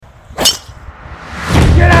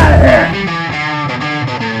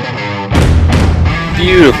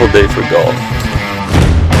beautiful day for golf.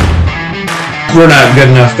 We're not good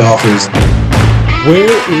enough golfers. Where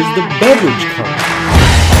is the beverage cart?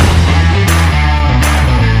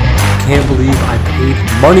 Can't believe I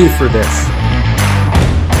paid money for this.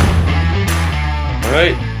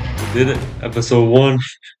 Alright, we did it. Episode 1.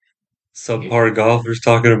 Subpar golfers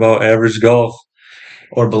talking about average golf.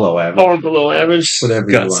 Or below average. Or below average. Whatever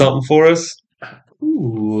you Got want. something for us?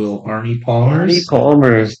 Ooh, little Arnie Palmer's.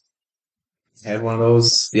 Palmer's. Had one of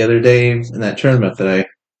those the other day in that tournament that I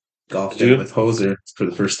golfed Did you? in with Hoser for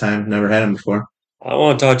the first time. Never had him before. I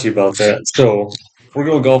want to talk to you about that. So, we're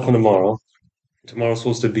going golfing tomorrow. Tomorrow's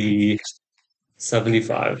supposed to be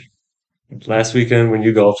 75. Last weekend when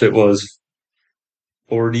you golfed, it was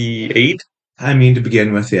 48. I mean, to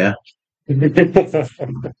begin with, yeah.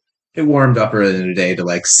 It warmed up earlier in the day to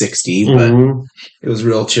like 60, but Mhm. it was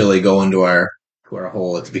real chilly going to our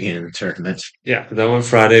hole at the beginning of the tournament. Yeah, that went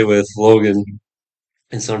Friday with Logan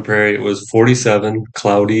in Sun Prairie. It was 47,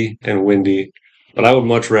 cloudy, and windy. But I would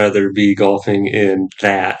much rather be golfing in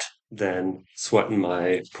that than sweating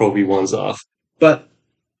my Pro V1s off. But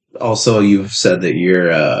also, you've said that you're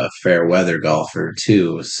a fair weather golfer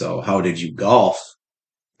too. So, how did you golf?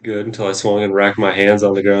 Good until I swung and racked my hands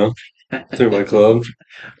on the ground through my club.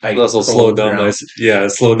 I Also cold slowed down ground. it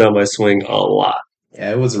slowed down my swing a lot.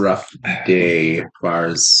 Yeah, it was a rough day as far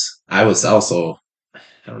as I was also, I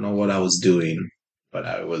don't know what I was doing, but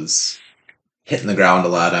I was hitting the ground a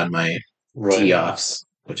lot on my tee offs,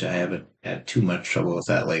 which I haven't had too much trouble with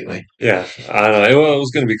that lately. Yeah, I don't know. It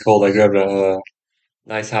was going to be cold. I grabbed a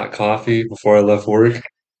nice hot coffee before I left work.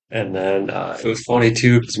 And then it was funny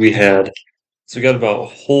too because we got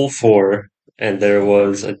about hole 4 and there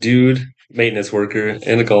was a dude, maintenance worker,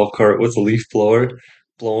 in a golf cart with a leaf blower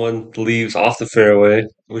blowing the leaves off the fairway,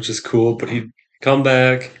 which is cool. But he'd come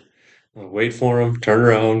back, wait for him, turn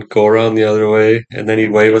around, go around the other way, and then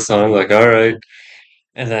he'd wave us on like, all right.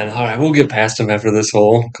 And then, all right, we'll get past him after this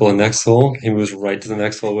hole, go to the next hole. He moves right to the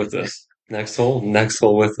next hole with us. Next hole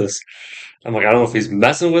with us. I'm like, I don't know if he's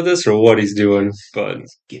messing with us or what he's doing, but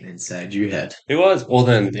Getting inside your head. he was. Well,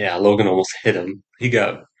 then, yeah, Logan almost hit him. He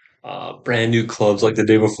got brand new clubs like the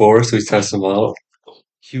day before, so he's testing them out.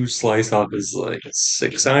 Huge slice off his like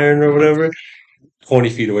 6-iron or whatever, 20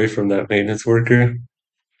 feet away from that maintenance worker.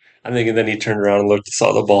 I think, and then he turned around and looked,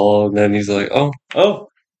 saw the ball, and then he's like, "Oh,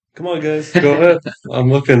 come on, guys, go ahead. I'm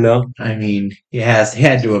looking now." I mean, he had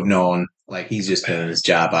to have known, like, he's just doing his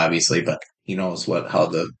job, obviously, but he knows how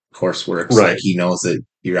the course works. Right. Like, he knows that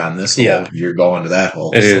you're on this hole, Yeah. you're going to that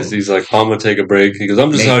hole. It so is. He's like, "I'm gonna take a break." He goes,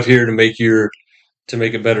 "I'm just out here to make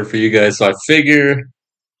it better for you guys." So I figure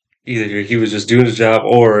either he was just doing his job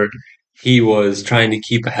or he was trying to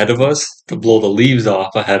keep ahead of us to blow the leaves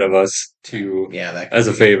off ahead of us yeah, that as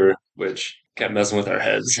a favor, which kept messing with our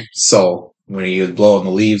heads. So when he was blowing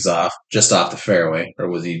the leaves off, just off the fairway, or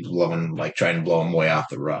was he trying to blow them way off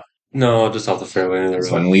the rough? No, just off the fairway. And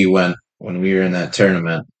So when we were in that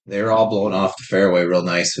tournament, they were all blowing off the fairway real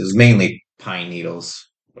nice. It was mainly pine needles,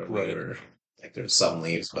 where we Right. were like there's some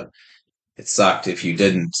leaves, but it sucked if you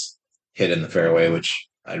didn't hit in the fairway, which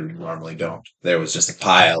I normally don't. There was just a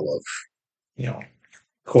pile of,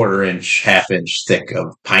 quarter-inch, half-inch thick of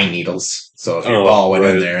pine needles. So if your ball went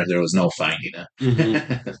in there was no finding it.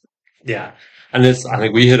 Mm-hmm. Yeah. And I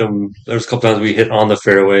think we hit them, there was a couple times we hit on the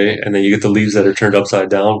fairway, and then you get the leaves that are turned upside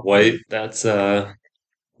down, white. That's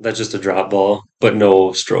just a drop ball, but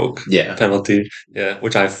no stroke Yeah. penalty. Yeah,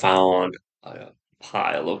 which I found a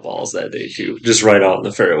pile of balls that day too, just right out in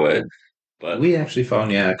the fairway. But We actually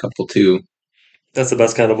found, a couple too. that's the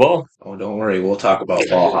best kind of ball. Oh, don't worry. We'll talk about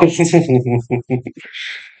ball house.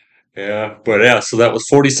 Yeah, but yeah, so that was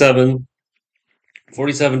 47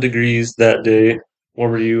 degrees that day.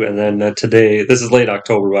 Warmer you, and then today, this is late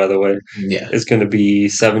October, by the way, Yeah. it's going to be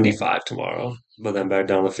 75 tomorrow, but then back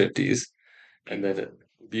down to 50s, and then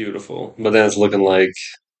beautiful. But then it's looking like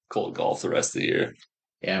cold golf the rest of the year.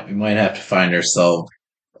 Yeah, we might have to find ourselves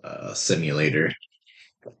a simulator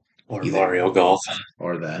Or Either. Mario Golf.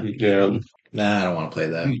 or that. Yeah. Nah, I don't want to play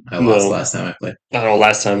that. I No. lost last time I played. I don't know,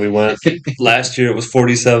 last time we went. Last year it was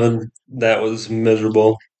 47. That was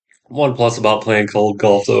miserable. One plus about playing cold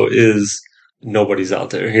golf, though, is nobody's out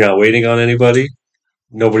there. You're not waiting on anybody.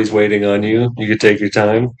 Nobody's waiting on you. You can take your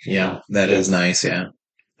time. Yeah, that is nice. Yeah,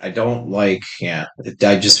 I don't like. Yeah,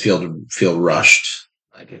 I just feel rushed.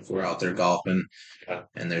 Like if we're out there golfing, Yeah.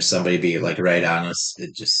 and there's somebody be like right on us,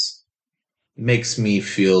 it just makes me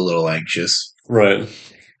feel a little anxious. Right.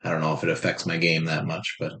 I don't know if it affects my game that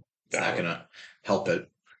much, but it's not gonna help it.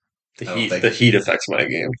 I don't think- The heat affects my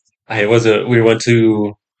game. We went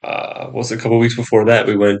to, was it a couple weeks before that?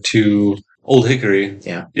 We went to Old Hickory.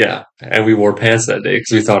 Yeah. Yeah. And we wore pants that day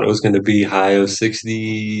because we thought it was going to be high of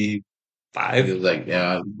 65. It was like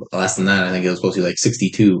less than that. I think it was supposed to be like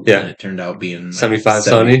 62. Yeah. And it turned out being like 75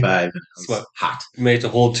 sunny. 75. And it was So hot. made it to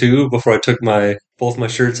hole 2 before I took both my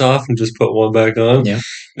shirts off and just put one back on. Yeah.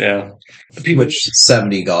 Yeah. Which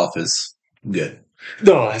 70 golf is good.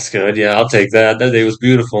 No, that's good. Yeah, I'll take that. That day was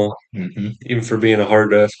beautiful, Mm-hmm. even for being a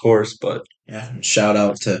hard course. But yeah, shout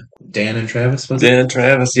out to Dan and Travis. Dan and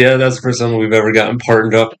Travis, yeah, that's the first time we've ever gotten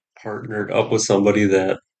partnered up with somebody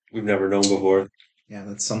that we've never known before. Yeah,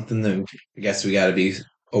 that's something that I guess we got to be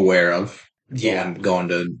aware of. Yeah, going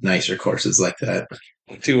to nicer courses like that.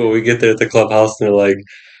 Too, when we get there at the clubhouse, and they're like,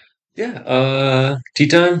 "Yeah, tea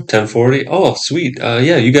time, 10:40. Oh, sweet.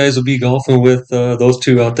 Yeah, you guys will be golfing with those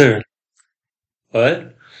two out there."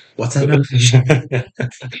 What? What's that?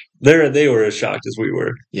 They were as shocked as we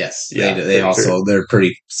were. Yes, Yeah, they also sure. They're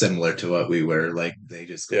pretty similar to what we were. Like they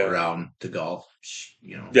just go Yeah. around to golf.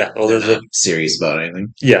 You know, Yeah, well, they're not serious about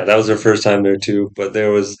anything. Yeah, that was their first time there too. But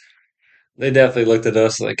they definitely looked at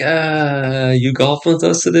us like, you golf with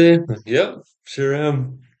us today? Yep, sure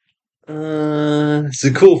am. Is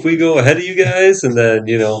it cool if we go ahead of you guys? And then,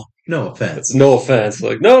 No offense. no offense.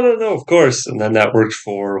 Like, no, of course. And then that worked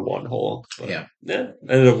for one hole. But, Yeah.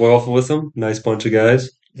 Ended up golfing with them. Nice bunch of guys.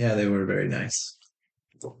 Yeah, they were very nice.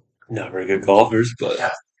 Not very good golfers, but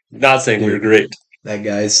not saying we were great. That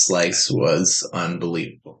guy's slice was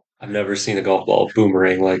unbelievable. I've never seen a golf ball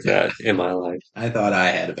boomerang like that in my life. I thought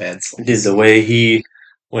I had a bad slice. Did the way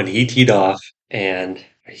when he teed off and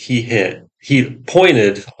he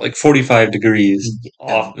pointed like 45 degrees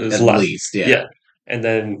off his left. Least, yeah. And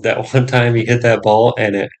then that one time he hit that ball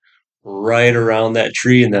and it right around that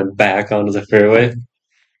tree and then back onto the fairway.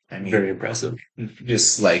 I mean, very impressive.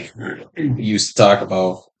 Just like you used to talk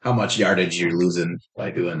about how much yardage you're losing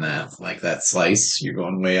by doing that. Like that slice, you're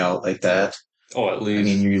going way out like that. Oh, at least. I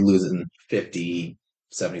mean, you're losing 50,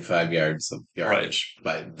 75 yards of yardage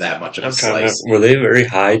by that much of a slice. Were they very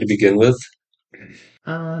high to begin with?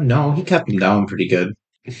 No, he kept them down pretty good.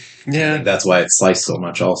 Yeah. That's why it sliced so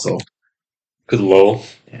much also. Good low.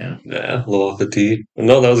 Yeah. Yeah, low off the tee.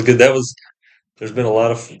 No, that was good. There's been a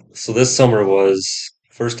lot of, so this summer was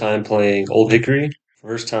first time playing Old Hickory,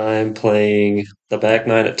 first time playing the back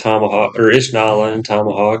nine at Tomahawk, or Ishnala and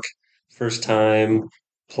Tomahawk, first time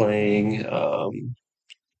playing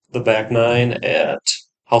the back nine at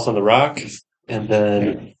House on the Rock, and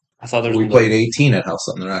then I thought there was... We played 18 at House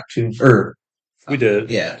on the Rock too. We did.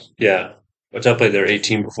 Yeah. Yeah. Which I played there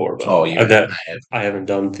 18 before, but I haven't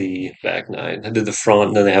done the back nine. I did the front,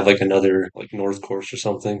 and then they have like another like North Course or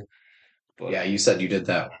something. But, yeah, you said you did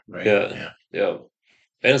that one, right? Yeah.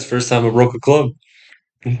 And it's the first time I broke a club.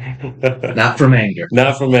 Not from anger.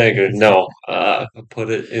 Not from anger. No. I put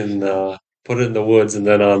it in the woods, and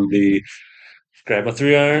then grab my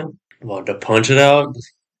 3-iron, wanted to punch it out,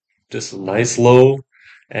 just a nice low,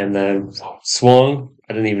 and then swung.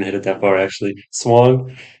 I didn't even hit it that far actually.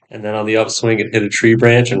 Swung, and then on the upswing, it hit a tree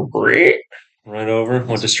branch and right over.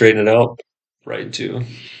 Went to straighten it out, right into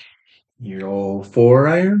your old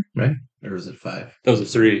 4-iron, right? Or was it 5? That was a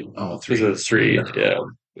 3. Oh, 3. It was a 3, yeah.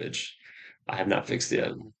 Which I have not fixed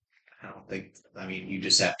yet. I don't think. I mean, you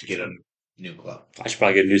just have to get a new club. I should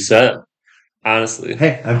probably get a new set. Honestly.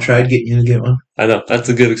 Hey, I've tried getting you to get one. I know. That's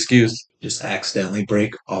a good excuse. Just accidentally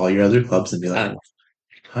break all your other clubs and be like,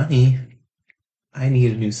 honey, I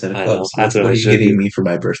need a new set of clubs. That's what are you getting me for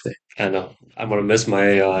my birthday? I know. I'm going to miss my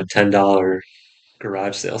 $10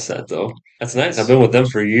 garage sale set, though. That's nice. I've been with them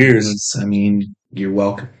for years. I mean, you're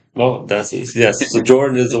welcome. Well, yes. So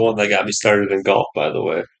Jordan is the one that got me started in golf, by the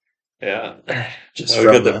way. Yeah. Just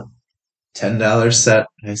from the $10 set.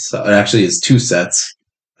 Actually, it's 2 sets.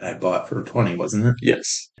 I bought for 20, wasn't it?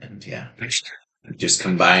 Yes. And yeah, just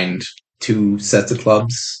combined 2 sets of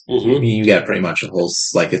clubs. Mm-hmm. I mean, you got pretty much a whole,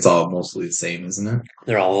 like it's all mostly the same, isn't it?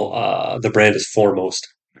 They're all, the brand is Foremost.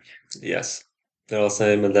 Yes. They're all the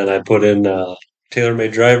same. And then I put in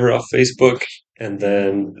TaylorMade driver off Facebook. And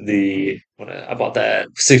then I bought that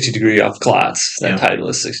 60 degree off Klotz, that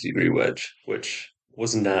Titleist 60 degree wedge, which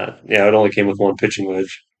was not, it only came with one pitching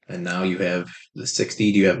wedge. And now you have the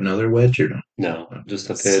 60. Do you have another wedge or no? No, just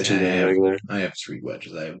a pitch and a regular. I have 3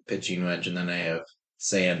 wedges. I have a pitching wedge, and then I have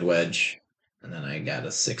sand wedge, and then I got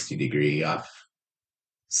a 60 degree off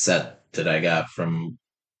set that I got from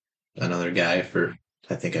another guy for,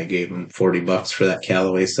 I think I gave him $40 for that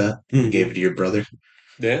Callaway set. Mm-hmm. Gave it to your brother.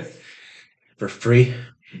 Yeah. For free.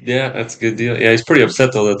 Yeah, that's a good deal. Yeah, he's pretty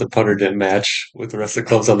upset, though, that the putter didn't match with the rest of the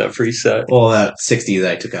clubs on that free set. Well, that 60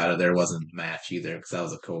 that I took out of there wasn't match either, because that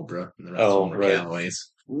was a Cobra, and the rest of them were Callaways.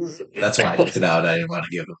 That's why I took it out. I didn't want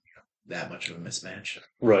to give them that much of a mismatch.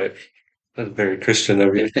 Right. That's very Christian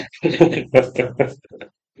of you.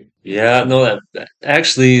 Yeah, no,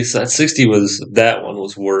 actually, so that 60 that one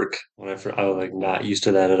was work I was like not used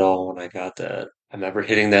to that at all when I got that. I remember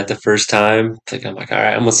hitting that the first time, thinking I'm like, all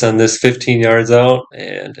right, I'm gonna send this 15 yards out,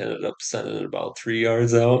 and ended up sending it about 3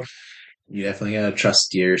 yards out. You definitely gotta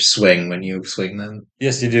trust your swing when you swing them.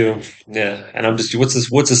 Yes, you do. Yeah, and I'm just what's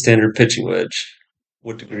a standard pitching wedge?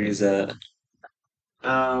 What degree is that?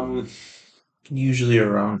 Um, Usually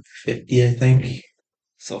around 50, I think.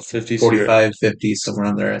 So 50, 45, 50, somewhere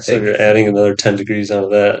on there, I so think. you're adding another 10 degrees onto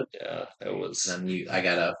that. Yeah, that was Then I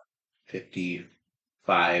got a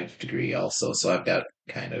 55 degree also, so I've got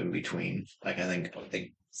kind of in between. Like I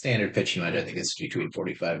think standard pitching wedge, I think it's between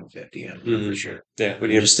 45 and 50. I'm not for sure. yeah. I'm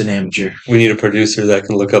just an amateur. We need a producer that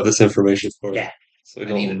can look up this information for us. Yeah. So I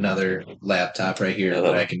need another laptop right here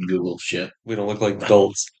that I can Google shit. we don't look like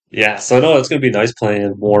adults. Yeah, so I know it's gonna be nice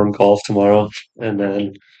playing warm golf tomorrow, and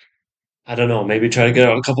then I don't know, maybe try to get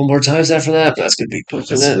out a couple more times after that. But that's gonna be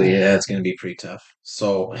pushing it. Yeah, it's gonna be pretty tough.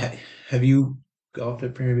 So, have you golfed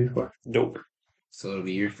at Prairie before? Nope, So it'll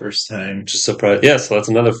be your first time. just surprised. Yeah, so that's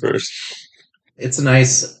another first. It's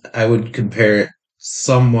nice. I would compare it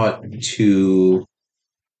somewhat to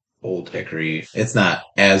Old Hickory. It's not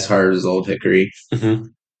as hard as Old Hickory, Hmm.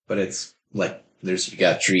 but it's like you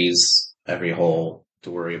got trees every hole to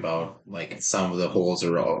worry about. Like some of the holes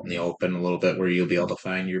are out in the open a little bit where you'll be able to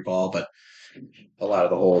find your ball, but a lot of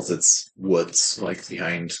the holes it's woods like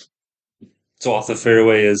behind. So off the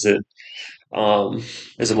fairway, um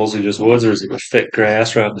is it mostly just woods or is it thick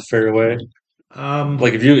grass around the fairway?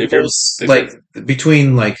 Like if you're There's like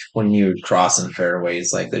between like when you're crossing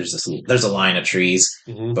fairways, like there's a line of trees,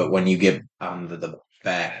 Mhm. but when you get onto the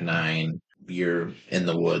back nine, you're in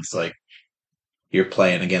the woods. Like you're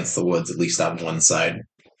playing against the woods at least on one side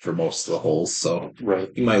for most of the holes. So Right.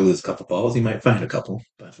 you might lose a couple balls, you might find a couple,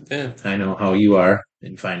 but Yeah, I know how you are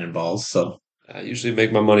in finding balls. So I usually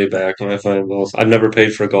make my money back when I find balls. I've never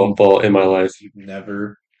paid for a golf ball in my life. you've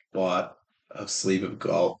never bought a sleeve of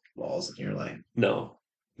golf balls in your life. No.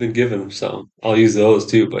 Been given some. I'll use those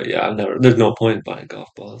too, but yeah, I've never. There's no point in buying golf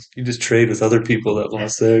balls. You just trade with other people that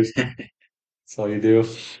lost theirs. That's all you do.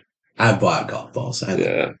 I bought golf balls.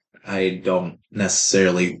 Yeah, I don't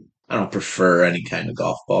necessarily. I don't prefer any kind of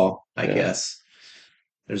golf ball. I yeah, guess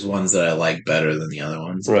there's ones that I like better than the other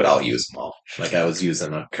ones, but right. I'll use them all. Like I was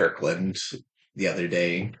using a Kirkland the other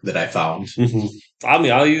day that I found. Hmm. I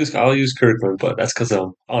mean, I'll use Kirkland, but that's because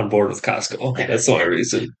I'm on board with Costco. That's the only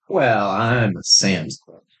reason. Well, I'm a Sam's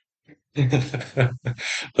Club.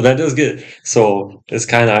 But that does get so it's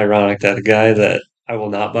kind of ironic that a guy that I will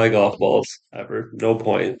not buy golf balls ever, no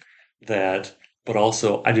point. That, but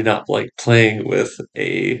also I do not like playing with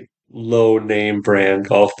a low name brand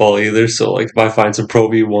golf ball either. So like if I find some Pro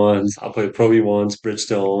V1s, I'll play Pro V1s,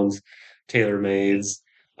 Bridgestones, TaylorMades.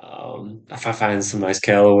 If I find some nice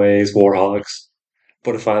Callaways, Warhawks.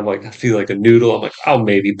 But if I'm like I feel like a noodle, I'm like I'll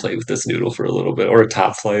maybe play with this noodle for a little bit, or a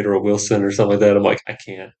Top Flight or a Wilson or something like that. I'm like I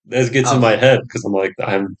can't. That gets in I'll, my head because I'm like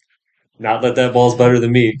I'm not that that ball's better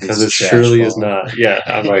than me because it's it trash surely is ball. not. Yeah,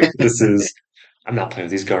 I'm like this is. I'm not playing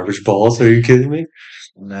with these garbage balls. Are you kidding me?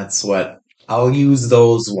 And that's what I'll use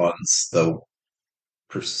those ones, the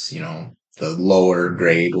lower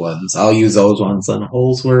grade ones. I'll use those ones on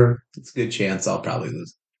holes where it's a good chance I'll probably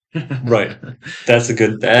lose. Right. That's a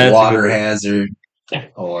good. That's a Water good. hazard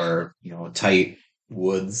or, tight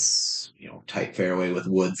woods, tight fairway with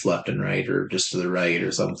woods left and right or just to the right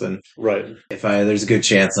or something. Right. If there's a good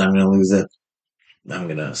chance I'm going to lose it, I'm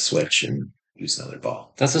going to switch and use another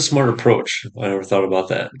ball. That's a smart approach. I never thought about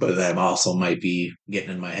that. But that also might be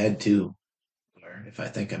getting in my head too. Where if I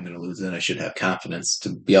think I'm going to lose it, I should have confidence to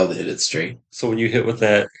be able to hit it straight. So when you hit with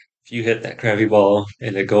that, if you hit that crappy ball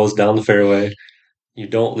and it goes down the fairway, you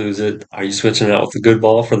don't lose it. Are you switching it out with a good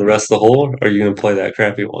ball for the rest of the hole, or are you going to play that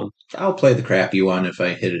crappy one? I'll play the crappy one if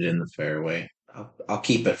I hit it in the fairway. I'll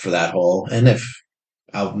keep it for that hole, and if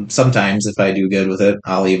sometimes if I do good with it,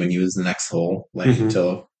 I'll even use the next hole like Hmm.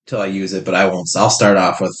 until I use it. But I won't. I'll start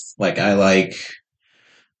off with like I like.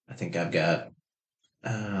 I think I've got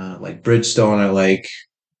like Bridgestone. I like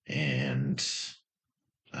and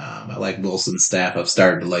I like Wilson Staff. I've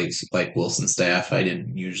started to like Wilson Staff. I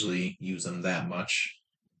didn't usually use them that much,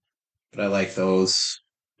 but I like those.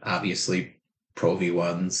 Obviously, Pro V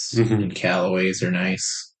ones Hmm. and Callaways are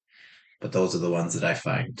nice, but those are the ones that I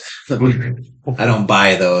find. I don't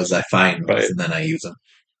buy those. I find those Right. and then I use them.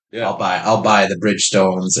 Yeah. I'll buy the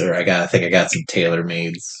Bridgestones or I think I got some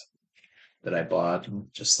TaylorMades that I bought,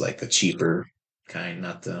 just like the cheaper kind,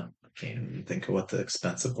 not the. I can't even think of what the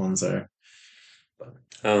expensive ones are. But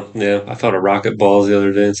Oh, yeah. I found a rocket balls the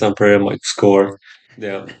other day in Sun Prairie. I'm like, score.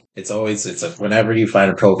 Yeah. it's whenever you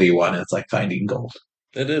find a Pro V1, it's like finding gold.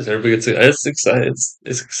 It is. Everybody gets it's exciting.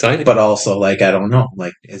 It's exciting. But also, like, I don't know,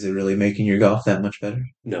 like, is it really making your golf that much better?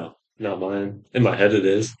 No, not mine. In my head, it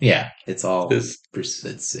is. Yeah, it's all It's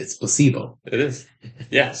it's placebo. It is.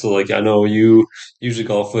 Yeah. So like I know you usually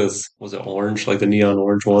golf with was it orange, like the neon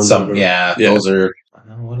orange ones? Yeah, Yeah. those are.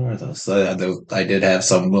 What are those? I did have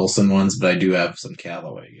some Wilson ones, but I do have some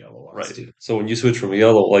Callaway yellow ones Right. too. So when you switch from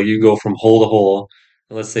yellow, like you go from hole to hole,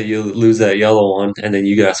 and let's say you lose that yellow one, and then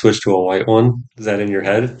you gotta switch to a white one. Is that in your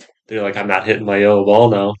head? They're like, I'm not hitting my yellow ball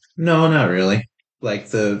now. No, not really. Like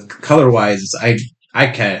the color wise, I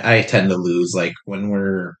tend to lose. Like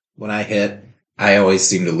when I hit, I always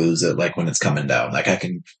seem to lose it. Like when it's coming down, like I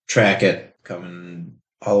can track it coming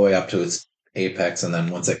all the way up to its apex, and then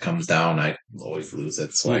once it comes down, I always lose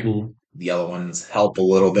it. So like Mhm. the yellow ones help a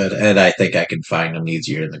little bit, and I think I can find them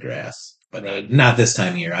easier in the grass. But Right. not this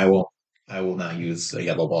time of year. I will not use a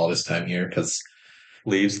yellow ball this time of year because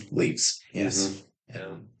Leaves. leaves. Yes. Mhm.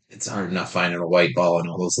 Yeah. It's hard enough finding a white ball in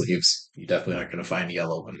all those leaves. You definitely aren't going to find a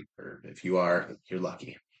yellow one. Or if you are, you're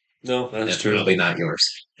lucky. No, that's It's true. probably not yours.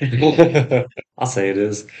 I'll say it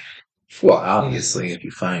is. Well, obviously, if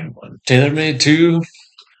you find one. Taylor made two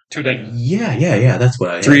Yeah. That's what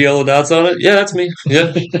I had. 3 yellow dots on it. Yeah, that's me.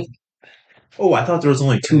 Yeah. Oh, I thought there was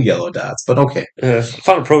only 2 yellow dots, but okay. Yeah. I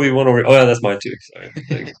found a Pro V1 over. Oh yeah, that's mine too. Sorry.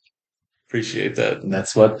 Like, appreciate that. And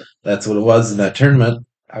that's what it was in that tournament.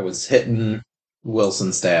 I was hitting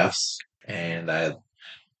Wilson staffs, and I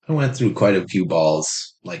went through quite a few balls.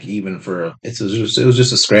 Like even for it was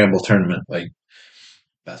just a scramble tournament. Like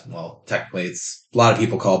technically it's a lot of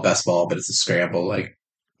people call it best ball, but it's a scramble. Like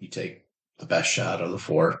you take the best shot of the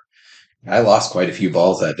 4. I lost quite a few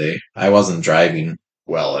balls that day. I wasn't driving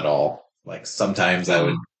well at all. Like sometimes I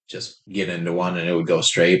would just get into one and it would go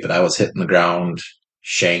straight, but I was hitting the ground,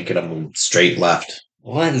 shanking them straight left.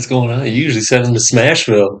 What is going on? You usually send them to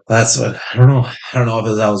Smashville. That's what I don't know. I don't know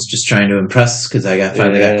if I was just trying to impress because I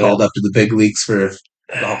finally got called up to the big leagues for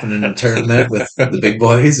golfing in a tournament with the big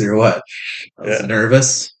boys or what. I was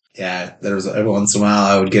nervous. Yeah, there was every once in a while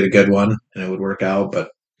I would get a good one and it would work out, but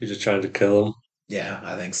You're just trying to kill them. yeah,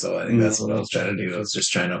 I think so. I think that's what I was trying to do. I was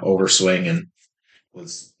just trying to overswing and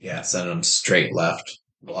was sending them straight left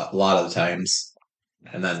a lot of the times.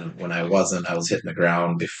 And then when I wasn't, I was hitting the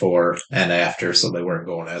ground before and after, so they weren't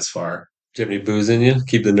going as far. Do you have any booze in you?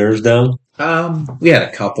 Keep the nerves down? We had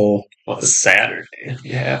a couple. On a Saturday.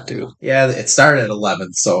 You have to. Yeah, it started at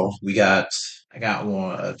 11, so I got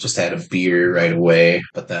one, just had a beer right away,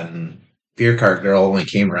 but then beer cart girl only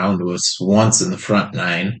came around to us once in the front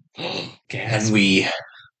 9. And we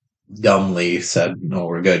dumbly said, no,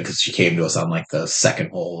 we're good, because she came to us on like the second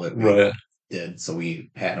hole that we did. So we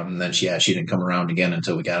had them, and then she didn't come around again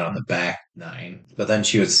until we got on the back 9. But then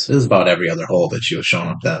it was about every other hole that she was showing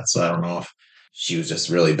up at, so I don't know if she was just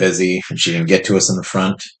really busy and she didn't get to us in the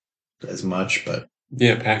front as much, but...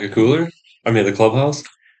 Yeah, pack a cooler? I mean, the clubhouse?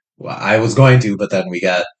 Well, I was going to, but then we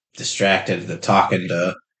got distracted talking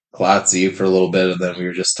to Klotzy for a little bit, and then we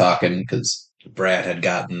were just talking because Brad had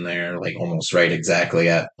gotten there like almost right exactly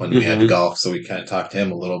at when we had golf, so we kind of talked to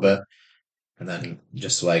him a little bit. And then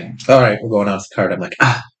just like, all right, we're going out to the cart. I'm like,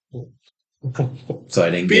 So I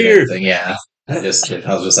didn't get anything. Yeah. I was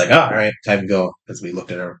just like, all right, time to go. Because we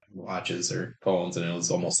looked at our watches or phones and it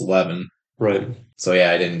was almost 11. Right. So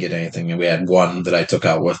yeah, I didn't get anything. And we had one that I took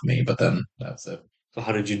out with me, but then that's it. So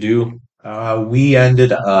how did you do? We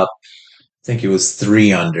ended up, I think it was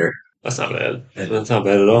 3 under. That's not bad. That's not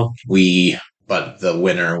bad at all. But the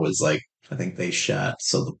winner was like, I think they shot.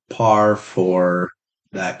 So the par for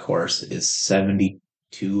that course is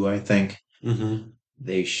 72, I think. Mm-hmm.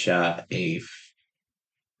 They shot a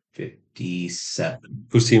 57.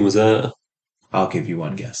 Whose team was that? I'll give you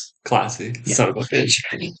one guess. Classy. Yeah. Son of a bitch.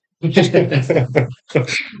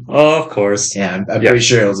 Oh, of course. Yeah, I'm pretty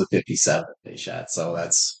sure it was a 57 they shot. So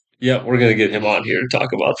that's... Yeah, we're going to get him on here to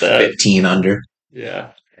talk about that. 15 under.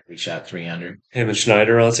 Yeah. We shot 3 under. Him and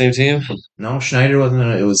Schneider on the same team? No, Schneider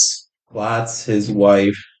wasn't. It was Watts, his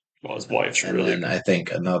wife. Well, his wife's and really then I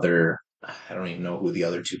think another... I don't even know who the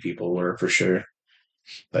other 2 people were for sure.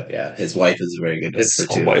 But yeah, his wife is a very good golfer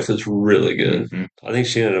too. His wife is really good. Mm-hmm. I think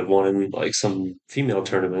she ended up winning like some female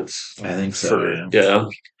tournaments. I think so. Yeah.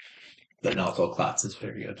 But also Klotz is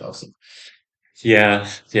very good also. Yeah.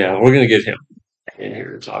 We're going to get him in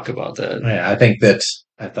here to talk about that. Yeah,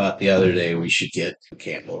 I thought the other day we should get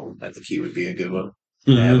Campbell. I think he would be a good one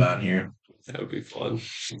to have on here. That would be fun.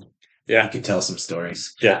 Yeah. You could tell some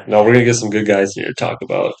stories. Yeah. No, we're going to get some good guys in here to talk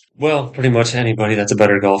about, well, pretty much anybody that's a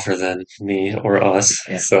better golfer than me or us.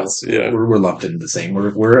 Yeah. So, yeah. We're lumped into the same.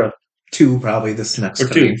 We're 2 probably this next we're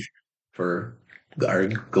 2. For our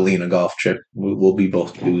Galena golf trip will be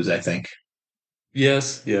both dues, I think.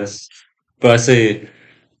 Yes, yes. But I say,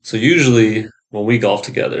 so usually when we golf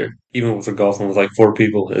together, even if we're golfing with like four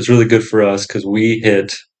people, it's really good for us because we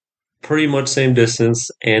hit pretty much same distance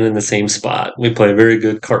and in the same spot. We play very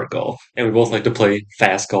good cart golf, and we both like to play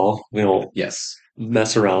fast golf. We don't Yes.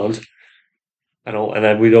 mess around.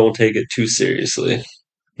 We don't take it too seriously.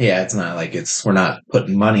 Yeah, it's not like we're not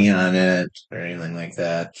putting money on it or anything like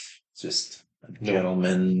that. It's just a No.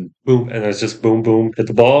 gentleman. Boom, and it's just boom, boom, hit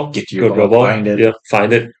the ball, Get to your ball, find it. Yep,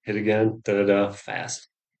 find it, hit again, da da da, fast.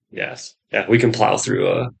 Yes, yeah, we can plow through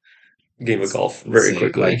a game of golf very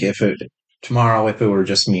quickly. Like if it were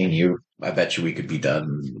just me and you, I bet you we could be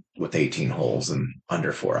done with 18 holes in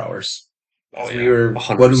under 4 hours. Oh yeah, We were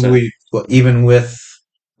 100%. even with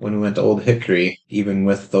when we went to Old Hickory, even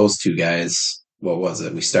with those two guys, what was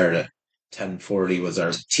it? We started at 10:40 was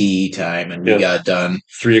our tee time, and we got done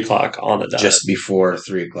 3 o'clock on the dot, just before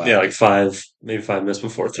 3 o'clock. Yeah, like maybe 5 minutes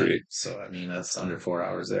before 3. So I mean, that's under 4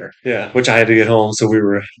 hours there. Yeah, which I had to get home, so we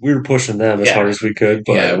were pushing them as hard as we could.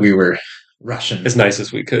 But yeah, we were rushing as nice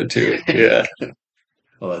as we could too. Yeah.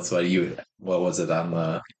 Well, that's what what was it on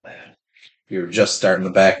the? You were just starting the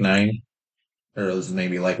back nine, or it was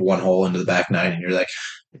maybe like one hole into the back nine, and you're like,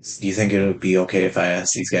 "Do you think it would be okay if I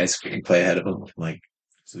ask these guys if we can play ahead of them?" I'm like,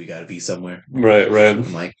 so we got to be somewhere. Right.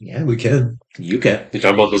 I'm like, yeah, we can. You can. You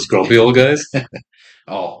talking about those grumpy old guys?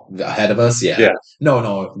 Oh, ahead of us? Yeah. Yeah.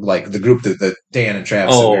 No, like the group that Dan and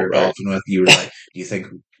Travis that we were golfing with, you were like, do you think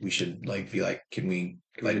we should like be like, can we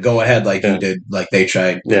like go ahead like you did, like they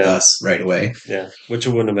tried with us right away? Yeah. Which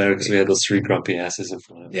it wouldn't have mattered because we had those three grumpy asses in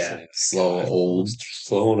front of us. Yeah. Slow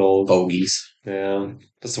and old bogeys. Yeah.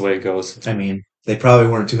 That's the way it goes. I mean, they probably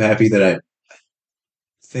weren't too happy that I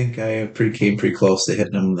think I came pretty close to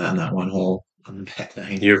hitting them on that one hole on the back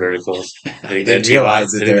nine. You're very close. They didn't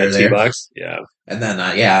realize that they were there. Box. Yeah. And then,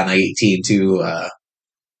 on 18 too,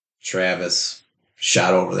 Travis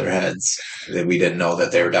shot over their heads. We didn't know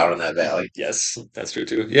that they were down in that valley. Yes, that's true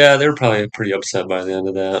too. Yeah, they were probably pretty upset by the end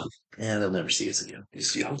of that. Yeah, they'll never see us again.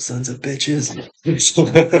 These young sons of bitches.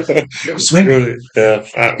 Swing. Yeah,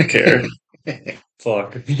 I don't care.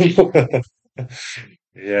 Fuck.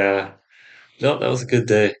 Yeah. No, that was a good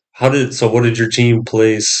day. What did your team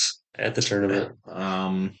place at the tournament?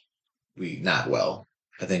 Not well.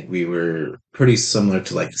 I think we were pretty similar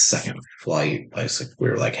to like the second flight. Like we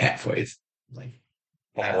were like halfway, like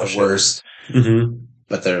at the worst. Mm-hmm.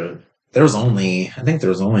 But there was only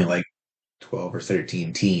like 12 or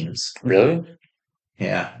 13 teams. Really?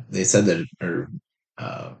 Yeah, they said that, or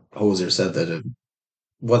Hoser said that it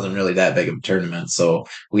wasn't really that big of a tournament. So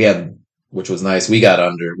we had, which was nice. We got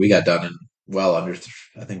done in well under.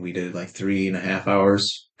 I think we did like 3.5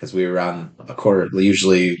 hours because we were on a quarter.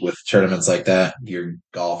 Usually with tournaments like that, you're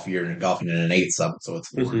golfing in an 8 something, so it's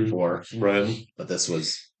 4 and 4. Right. But this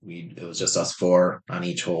was it was just us 4 on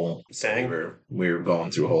each hole. So we were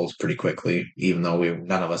going through holes pretty quickly, even though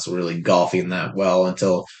none of us were really golfing that well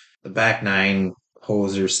until the back 9.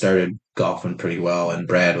 Hoser started golfing pretty well, and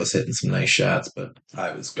Brad was hitting some nice shots, but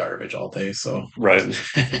I was garbage all day. So right.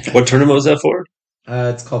 What tournament was that for?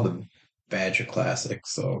 It's called the Badger Classic.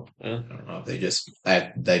 So I don't know if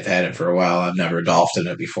they've had it for a while. I've never golfed in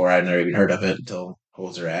it before. I'd never even heard of it until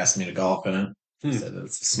Hoser asked me to golf in it. Said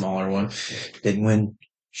it's a smaller one. Didn't win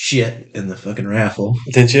shit in the fucking raffle.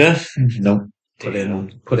 Didn't you? Nope. Put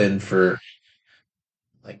in for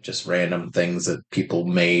like just random things that people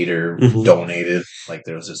made or donated. Like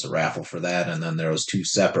there was just a raffle for that, and then there was 2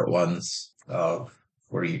 separate ones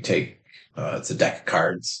where you take it's a deck of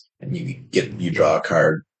cards and you draw a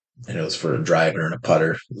card, and it was for a driver and a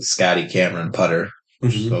putter. The Scotty Cameron putter.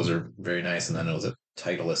 Those are very nice, and then it was a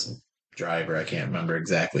Titleist driver. I can't remember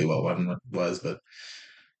exactly what one was, but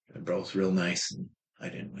they're both real nice, and I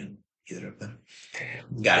didn't win either of them.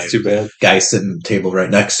 That's too bad. Guy sitting at the table right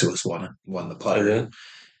next to us won the putter.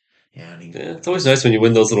 Yeah, it's always nice when you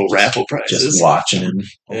win those little raffle prizes. Just watching him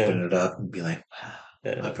open it up and be like,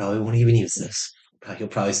 wow, I probably won't even use this. He'll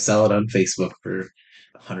probably sell it on Facebook for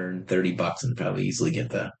 $130 and probably easily get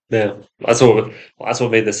that. Yeah, that's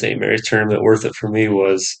what made the St. Mary's tournament worth it for me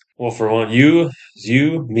was, well, for one, you,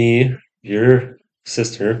 me, your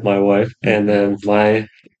sister, my wife, and then my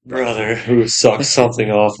brother who sucks something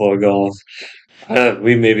awful at golf.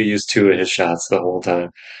 We maybe used 2 of his shots the whole time,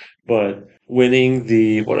 but winning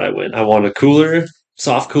I won a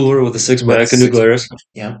soft cooler with a 6-pack of New Glarus.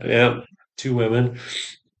 Yeah. 2 women.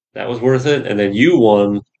 That was worth it. And then you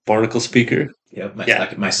won Barnacle speaker.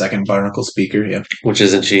 Yep, my second Barnacle speaker, yeah. Which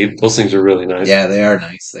isn't cheap. Those things are really nice. Yeah, they are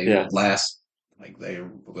nice. They last, like they're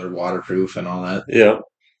waterproof and all that. Yeah.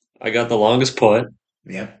 I got the longest putt.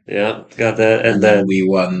 Yep. Yeah, got that. And then we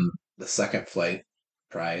won the second flight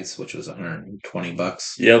prize, which was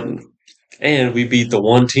 $120. Yep. And we beat the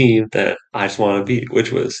one team that I just want to beat,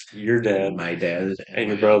 which was your dad, my dad, and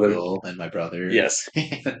your my brother, uncle, and my brother. Yes.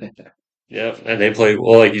 Yep. And they played,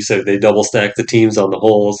 well, like you said, they double stacked the teams on the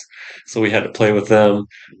holes. So we had to play with them,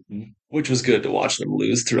 which was good to watch them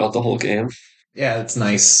lose throughout the whole game. Yeah, it's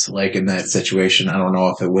nice. Like in that situation, I don't know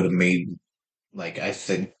if it would have made, like, I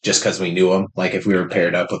think just because we knew them, like if we were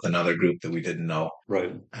paired up with another group that we didn't know,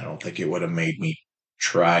 Right. I don't think it would have made me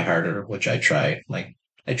try harder, which I try. Like,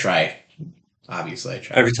 I try. Obviously, I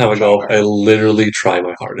try. Every time I go, I literally try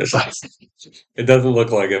my hardest. It doesn't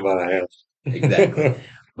look like it, but I am. Exactly.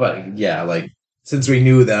 But yeah, like since we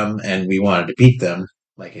knew them and we wanted to beat them,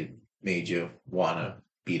 like it made you want to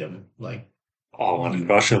beat them. Like, Oh, I want to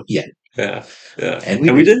crush them. yeah, Yeah, yeah. and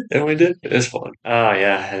we did. And we did. It was fun. Oh,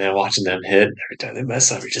 yeah. And then watching them hit every time they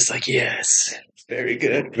mess up, you're just like, yes, very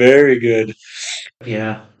good, very good.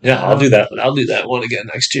 Yeah, Yeah, I'll do that. I'll do that one again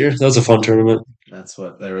next year. That was a fun tournament. That's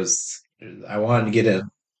what there was. I wanted to get it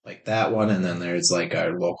like that one, and then there's like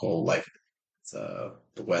our local, like it's the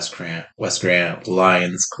West Grant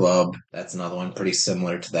Lions Club. That's another one pretty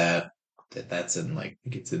similar to that. That's in like I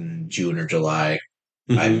think it's in June or July.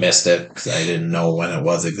 I missed it because I didn't know when it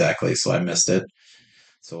was exactly, so I missed it.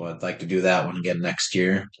 So I'd like to do that one again next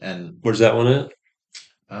year. And where's that one at?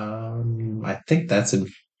 I think that's in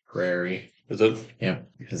Prairie. Is it? Yeah,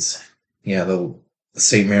 because the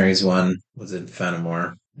St. Mary's one was in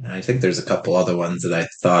Fenimore. And I think there's a couple other ones that I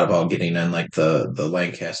thought about getting in, like the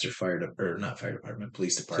Lancaster or not fire department,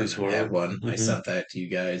 police department had one. I sent that to you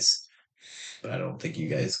guys, but I don't think you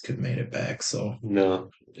guys could made it back. So no, I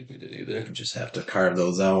don't think we did either. We just have to carve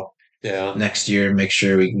those out. Yeah. Next year, make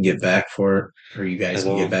sure we can get back for it, or you guys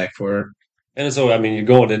can get back for it. And so, I mean, you're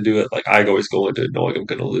going into it like I always go into it knowing I'm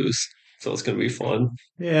going to lose, so it's going to be fun.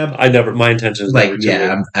 Yeah, my intention is like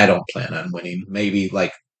I don't plan on winning. Maybe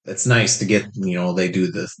like it's nice to get they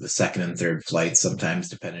do the second and third flights sometimes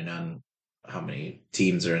depending on how many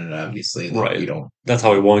teams are in it. Obviously, right? You don't. That's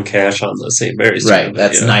how we won cash on the St. Mary's. Right.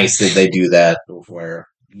 That's nice that they do that where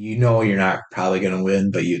you're not probably going to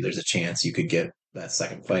win, but there's a chance you could get that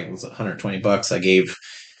second flight. It was $120. I gave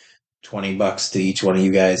 $20 to each one of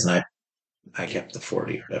you guys, and I kept the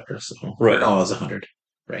 40 or whatever. So right. No, it was 100.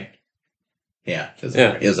 Right. Yeah. It was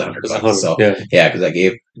 $100. So yeah, because I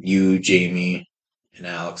gave you, Jamie, and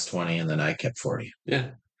Alex 20, and then I kept 40.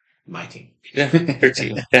 Yeah. My team. Yeah, your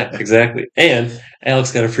team. Yeah, exactly. And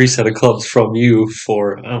Alex got a free set of clubs from you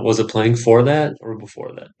for, was it playing for that or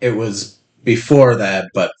before that? It was before that,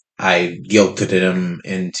 but I guilted him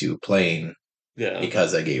into playing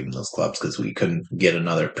because I gave him those clubs because we couldn't get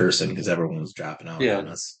another person because everyone was dropping out on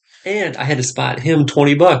us. And I had to spot him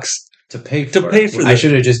 $20 to pay for it. I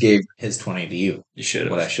should have just gave his 20 to you. You should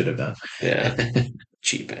have. What I should have done. Yeah.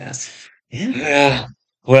 Cheap ass. Yeah.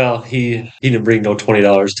 Well, he didn't bring no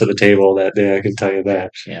 $20 to the table that day, I can tell you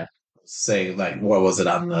that. Yeah. Say, like, what was it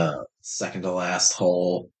on the second to last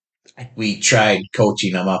hole? We tried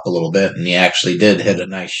coaching him up a little bit, and he actually did hit a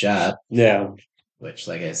nice shot. Yeah. Which,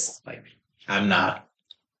 like, is like, I'm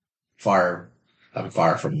far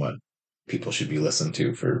from what people should be listening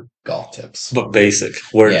to for golf tips. But basic.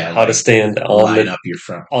 How to stand line up your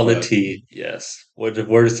front on the tee. Yes. Where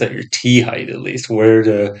to set your tee height, at least. Where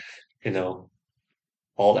to,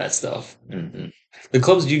 all that stuff. Mm-hmm. The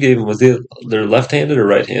clubs you gave him, they're left-handed or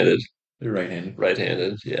right-handed? They're right-handed.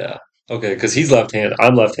 Right-handed, yeah. Okay, because he's left-handed.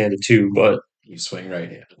 I'm left-handed too, but you swing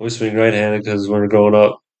right-handed. We swing right-handed because when we were growing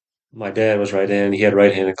up, my dad was right-handed. He had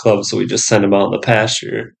right-handed clubs, so we just sent him out in the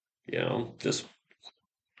pasture.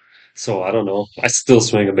 So I don't know. I still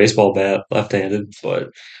swing a baseball bat left-handed,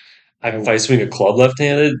 but if I swing a club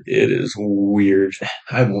left-handed, it is weird.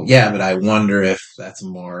 But I wonder if that's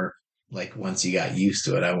more like once you got used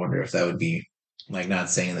to it. I wonder if that would be like not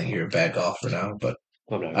saying that you're a bad golfer now, but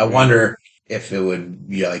I wonder if it would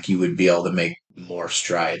be like you would be able to make more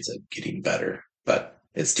strides at getting better. But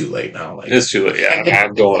it's too late now. It's too late. Yeah,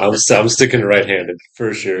 I'm going. I'm sticking to right-handed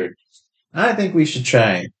for sure. I think we should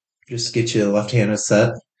try just get you a left-handed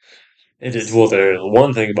set. It is. Well, the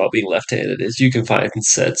one thing about being left-handed is you can find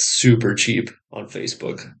sets super cheap on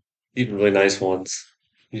Facebook, even really nice ones.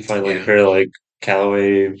 You find like a pair of like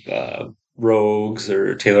Callaway Rogues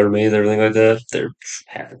or TaylorMade, everything like that. They're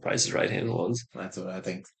half the price of right-handed ones. That's what I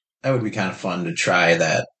think. That would be kind of fun to try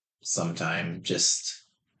that sometime. Just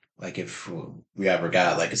like if we ever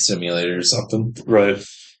got like a simulator or something, right?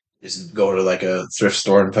 Just go to like a thrift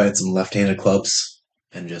store and find some left-handed clubs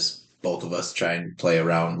and just both of us try and play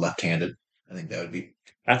around left-handed. I think that would be.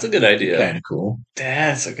 That's a good idea. Kind of cool.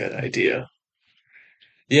 That's a good idea.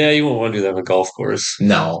 Yeah, you won't want to do that on a golf course.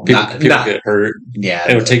 No, People get hurt. Yeah,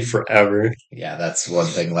 it would take forever. Yeah, that's one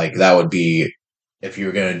thing. Like that would be if you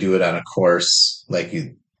were gonna do it on a course, like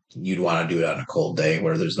you'd want to do it on a cold day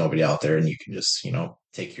where there's nobody out there and you can just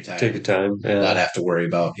take your time. Take your time. Yeah. Not have to worry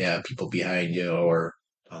about people behind you or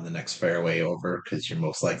on the next fairway over because you're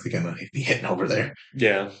most likely gonna be hitting over there.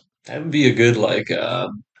 Yeah, that would be a good like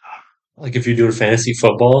if you're doing fantasy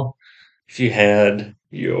football. If you had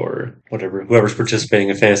your whoever's participating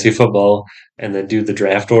in fantasy football, and then do the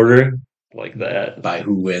draft order like that by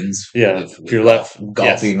who wins. Yeah, if you're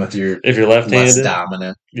golfing with your if you're left-handed, less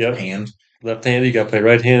dominant hand. Left-handed, you got to play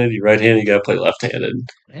right-handed. You're right-handed, you got to play left-handed,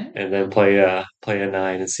 and then play a 9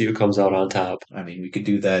 and see who comes out on top. I mean, we could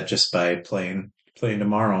do that just by playing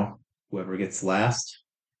tomorrow. Whoever gets last,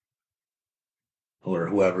 or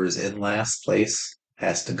whoever's in last place,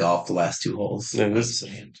 has to golf the last 2 holes. And this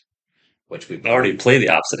hand, which we already play the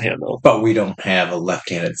opposite hand though, but we don't have a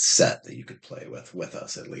left-handed set that you could play with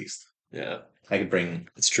us at least. Yeah, I could bring.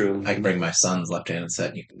 It's true. I can bring my son's left-handed set,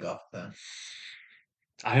 and you can golf with that.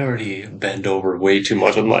 I already bend over way too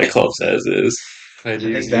much with my clubs as is. I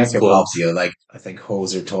think that could help you. Like I think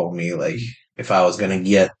Hoser told me, like if I was going to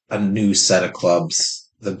get a new set of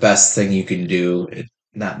clubs, the best thing you can do,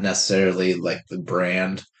 not necessarily like the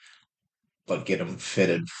brand, but get them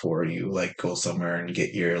fitted for you. Like go somewhere and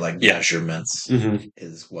get your measurements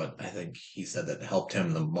is what I think he said that helped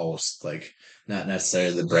him the most. Like not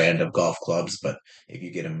necessarily the brand of golf clubs, but if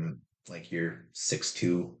you get them like you're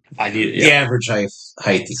 6'2". The average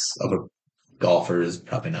height of a golfer is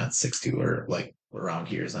probably not 6'2", or like around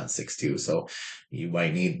here is not 6'2". So you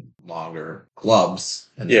might need longer clubs,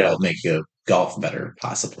 and that'll make you golf better,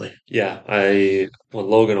 possibly. Yeah,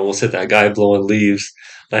 Logan almost hit that guy blowing leaves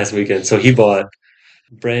last weekend. So he bought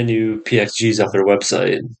brand new PXGs off their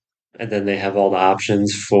website, and then they have all the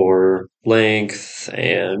options for length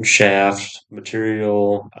and shaft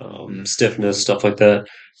material, stiffness, stuff like that.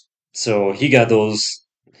 So he got those.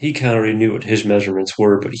 He kind of already knew what his measurements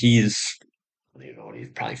were, but he's probably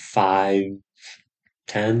 5'10",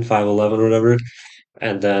 5'11", or whatever.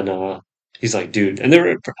 And then he's like, dude, and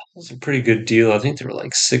it was a pretty good deal. I think they were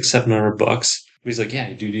like $600-700. He's like,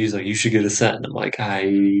 yeah, dude. He's like, you should get a set. And I'm like,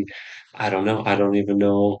 I don't know. I don't even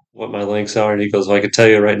know what my lengths are. And he goes, well, I can tell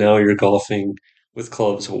you right now, you're golfing with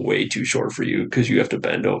clubs way too short for you because you have to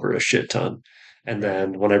bend over a shit ton. And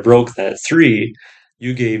then when I broke that 3,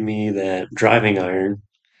 you gave me that driving iron,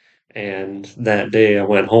 and that day I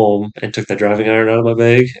went home and took the driving iron out of my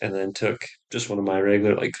bag, and then took just one of my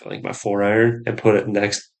regular, like my 4-iron, and put it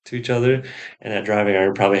next to each other. And that driving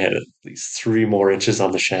iron probably had at least 3 more inches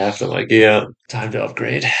on the shaft. I'm like, yeah, time to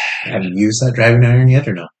upgrade. Have you used that driving iron yet,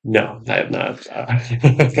 or no? No, I have not.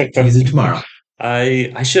 Use it tomorrow.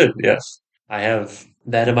 I should, yes. I have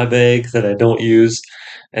that in my bag that I don't use,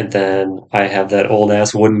 and then I have that old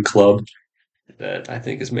ass wooden club that I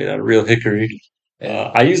think is made out of real hickory.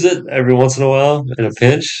 I use it every once in a while in a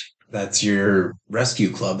pinch. That's your rescue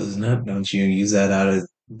club, isn't it? Don't you use that out of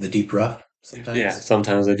the deep rough sometimes? Yeah,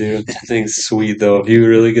 sometimes I do. That thing's sweet, though. If you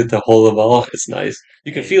really get the hold of the ball, it's nice.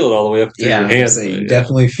 You can feel it all the way up to your hands. You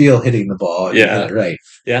definitely feel hitting the ball. Yeah. Right.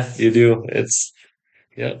 Yeah, you do. It's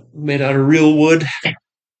made out of real wood.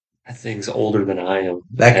 That thing's older than I am.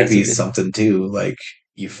 That could be something, too. Like,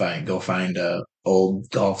 you go find a old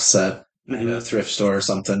golf set at a thrift store or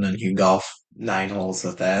something, and you golf 9 holes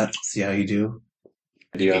with that. See how you do.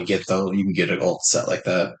 Yeah. You can get an old set like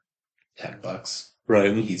that, $10,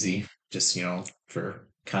 right? Easy, just for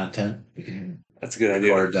content. That's a good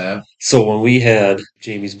idea. That. So when we had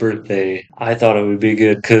Jamie's birthday, I thought it would be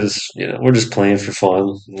good because we're just playing for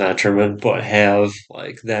fun, not tournament, but have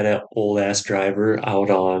like that old ass driver out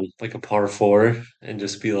on like a par 4 and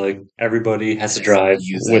just be like, everybody has to drive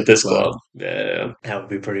with this club. Yeah, that would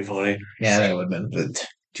be pretty funny. Yeah, that would have been. But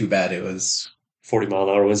too bad it was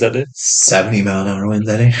 40-mile-an-hour winds that day. 70-mile-an-hour winds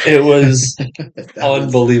that day. It was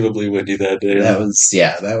unbelievably windy that day. That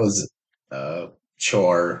was a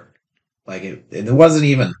chore. Like it wasn't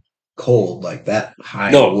even cold, like that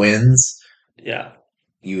high winds. Yeah.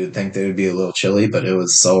 You would think they would be a little chilly, but it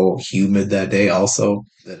was so humid that day also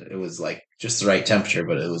that it was like just the right temperature,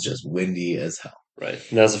 but it was just windy as hell. Right.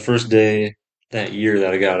 And that was the first day that year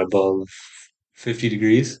that I got above 50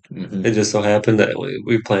 degrees. Mm-hmm. It just so happened that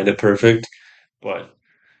we planned it perfect. But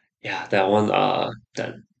yeah, that one,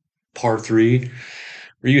 that par 3,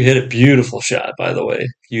 where you hit a beautiful shot, by the way.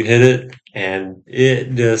 You hit it, and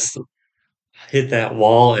it just hit that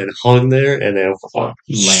wall and hung there, and then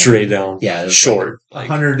straight down. Yeah, short. Like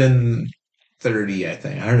 130, I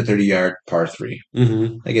think. 130-yard par 3.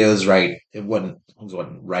 Mm-hmm. Like it was right. It wasn't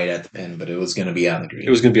right at the pin, but it was going to be on the green. It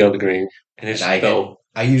was going to be on the green. And it felt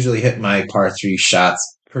I usually hit my par three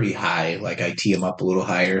shots pretty high, like I tee them up a little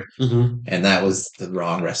higher, and that was the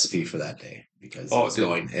wrong recipe for that day because it was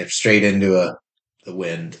going straight into the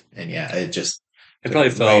wind, and yeah, it probably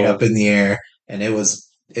fell right up in the air, and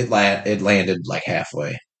it landed like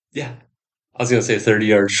halfway. Yeah, I was gonna say 30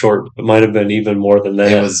 yards short, but might have been even more than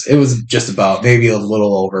that. It was just about maybe a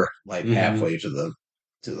little over, like halfway to the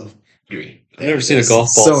green. I've never seen a golf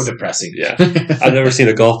ball so depressing. Yeah, I've never seen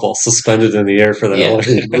a golf ball suspended in the air for that long.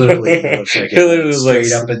 It literally was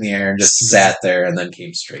straight up in the air and just sat there and then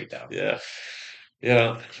came straight down. Yeah.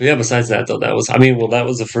 Besides that, though, that was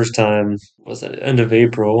the first time. Was that end of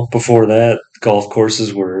April? Before that, golf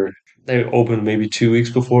courses they opened maybe 2 weeks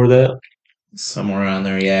before that. Somewhere around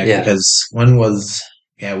there, yeah. Because when was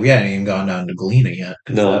we hadn't even gone down to Galena yet.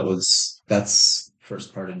 No, that's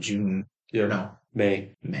first part of June. Yeah, no,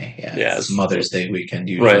 May. Yeah, it's Mother's Day weekend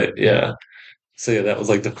usually. Right. Yeah. So yeah, that was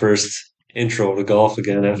like the first intro to golf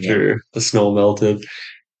again after the snow melted.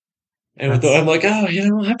 And I'm like,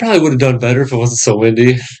 I probably would have done better if it wasn't so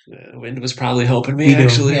windy. The wind was probably helping me,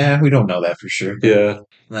 actually. We don't know that for sure. Yeah.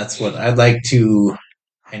 That's what I'd like to.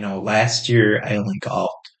 I know last year I only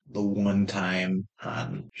golfed the one time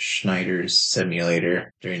on Schneider's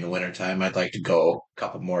simulator during the wintertime. I'd like to go a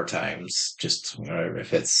couple more times, just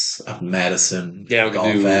if it's up in Madison,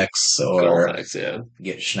 GolfX, or GolfX,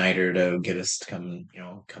 get Schneider to get us to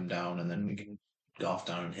come down, and then we can golf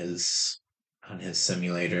down on his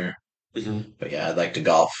simulator. Mm-hmm. But yeah, I'd like to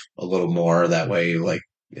golf a little more. That way, like,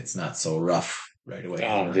 it's not so rough right away.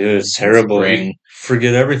 Oh, dude, it's terrible.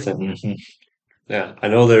 Forget everything. Mm-hmm. Yeah, I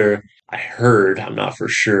know I heard, I'm not for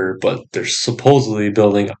sure, but they're supposedly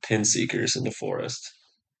building a Pin Seekers in the forest,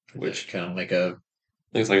 which kind of like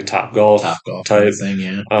it's like a Top Golf type thing,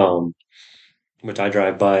 yeah. Which I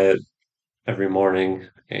drive by it every morning,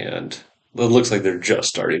 and it looks like they're just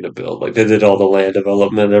starting to build. Like they did all the land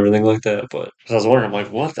development and everything like that. But I was wondering, I'm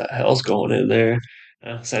like, what the hell's going in there?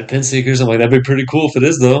 It's that Pin Seekers. I'm like, that'd be pretty cool if it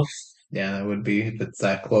is, though. Yeah, that would be if it's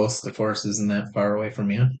that close. The forest isn't that far away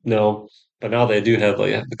from you. No, but now they do have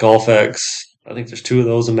like the GolfX. I think there's 2 of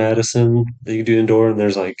those in Madison that you can do indoor, and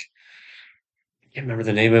there's like I can't remember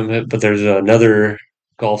the name of it, but there's another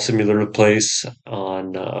golf simulator place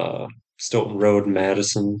on Stoughton Road in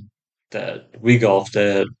Madison that we golfed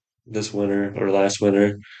at this winter or last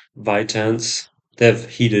winter. Vitense. They have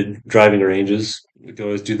heated driving ranges. We could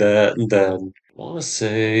always do that. And then I want to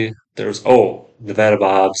say there's Nevada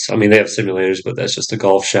Bob's. I mean, they have simulators, but that's just a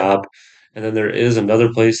golf shop. And then there is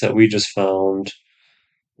another place that we just found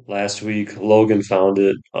last week. Logan found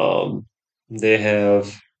it.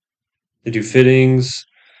 They do fittings,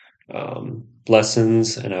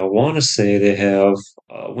 lessons, and I want to say they have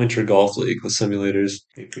a winter golf league with simulators.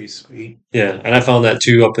 Pretty sweet. Yeah, and I found that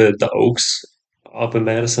too up at the Oaks, up in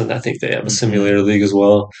Madison. I think they have a simulator league as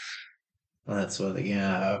well. Well, that's what,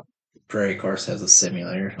 Prairie Course has a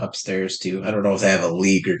simulator upstairs too. I don't know if they have a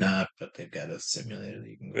league or not, but they've got a simulator that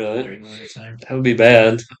you can go during winter time. That would be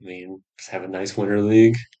bad. I mean, just have a nice winter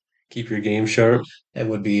league. Keep your game sharp. It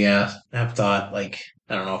would be, I've thought, I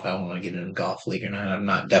don't know if I want to get in a golf league or not.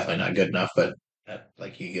 I'm definitely not good enough, but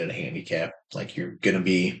you get a handicap. You're going to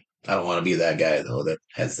be, I don't want to be that guy, though, that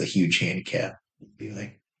has the huge handicap. Be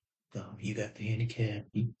like, oh, you got the handicap.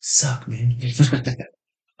 You suck, man.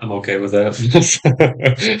 I'm okay with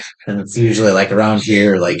that. And it's usually around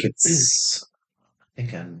here, it's, I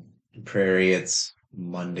think on Prairie, it's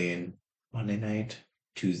Monday night,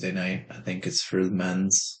 Tuesday night. I think it's for the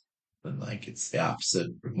men's, but it's the opposite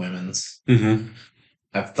for women's. Mm-hmm.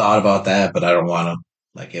 I've thought about that, but I don't want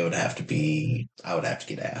to. It would have to be. I would have to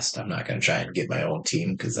get asked. I'm not going to try and get my own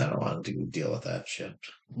team because I don't want to deal with that shit.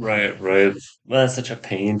 Right. Well, that's such a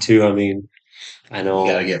pain too. I mean, I know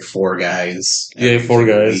you got to get 4 guys. Yeah, 4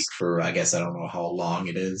 guys for. I guess I don't know how long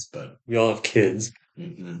it is, but we all have kids.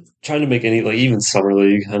 Mm-hmm. Trying to make any even summer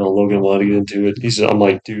league. I know Logan wanted to get into it. I'm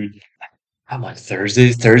like, dude. I'm like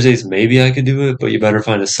Thursdays maybe I could do it, but you better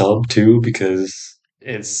find a sub too because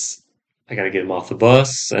I got to get him off the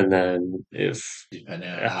bus, and then depending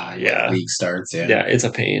on how the league starts, yeah, it's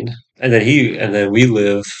a pain. And then we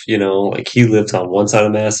live, he lives on one side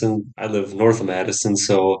of Madison, I live north of Madison,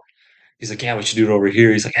 so he's like, yeah, we should do it over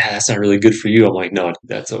here. He's like, that's not really good for you. I'm like, no,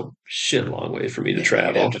 that's a shit long way for me to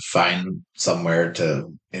travel. You have to find somewhere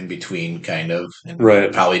in between, kind of, and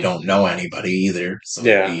right. Probably don't know anybody either. So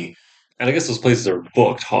yeah. And I guess those places are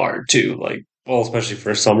booked hard too. Especially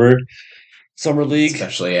for summer league,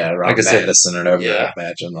 especially around Madison or whatever. I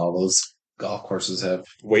imagine all those golf courses have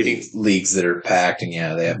waiting leagues that are packed,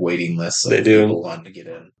 and they have waiting lists. They do. People wanting to get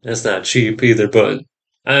in. It's not cheap either, but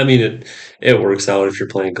I mean it works out if you're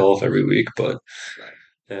playing golf every week. But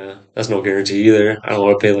Yeah, that's no guarantee either. I don't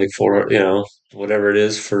want to pay like whatever it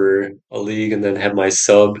is for a league and then have my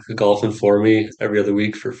sub golfing for me every other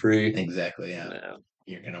week for free. Exactly. Yeah. Yeah.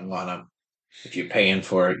 You're gonna want to. If you're paying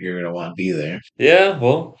for it, you're gonna want to be there. Yeah,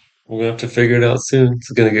 well, we're gonna have to figure it out soon.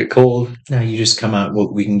 It's gonna get cold. Now you just come out.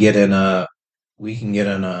 Well, we can get in a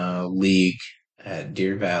league at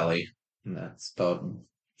Deer Valley, and that's about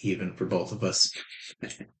even for both of us.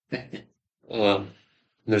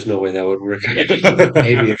 There's no way that would work.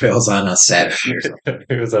 Maybe if it was on a Saturday or something.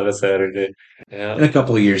 It was on a Saturday. In Yeah. a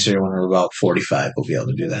couple of years here, when we're about 45, we'll be able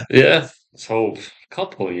to do that. Yeah. So, a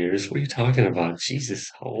couple of years. What are you talking about? Jesus,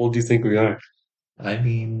 how old do you think we are? I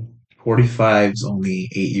mean, 45 is only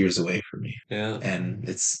 8 years away from me, Yeah. and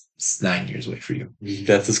it's 9 years away for you.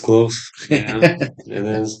 That's as close. Yeah. It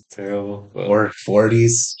is terrible. But Or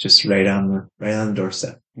 40s, just right on the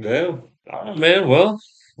doorstep. yeah. All right, man. Well,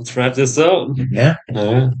 let's wrap this up. Yeah.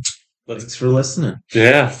 All right. Thanks for listening.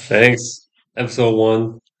 Yeah, thanks. Episode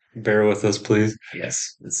 1. Bear with us, please.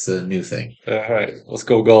 Yes, it's a new thing. All right, let's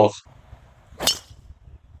go golf.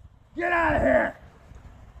 Get out of here!